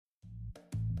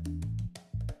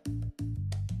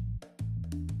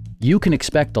You can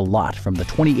expect a lot from the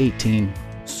 2018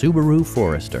 Subaru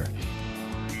Forester.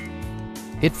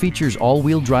 It features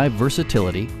all-wheel drive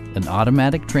versatility, an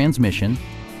automatic transmission,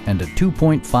 and a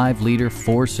 2.5-liter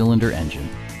four-cylinder engine.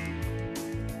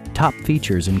 Top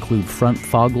features include front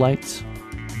fog lights,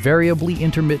 variably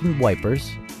intermittent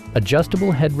wipers,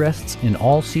 adjustable headrests in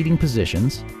all seating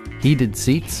positions, heated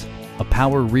seats, a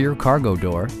power rear cargo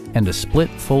door, and a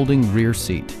split folding rear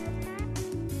seat.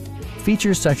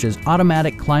 Features such as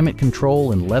automatic climate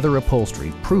control and leather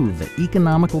upholstery prove that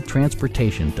economical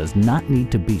transportation does not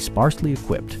need to be sparsely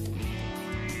equipped.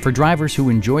 For drivers who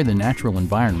enjoy the natural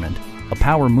environment, a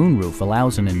power moonroof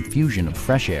allows an infusion of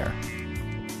fresh air.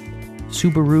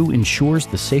 Subaru ensures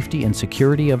the safety and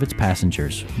security of its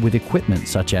passengers with equipment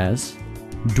such as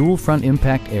dual front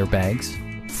impact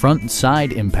airbags, front and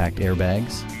side impact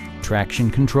airbags, traction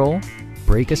control,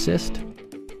 brake assist,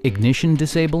 ignition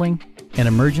disabling, an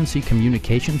emergency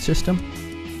communication system,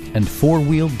 and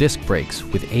four-wheel disc brakes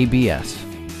with ABS.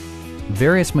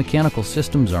 Various mechanical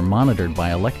systems are monitored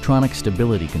by electronic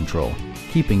stability control,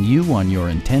 keeping you on your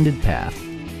intended path.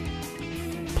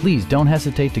 Please don't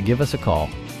hesitate to give us a call.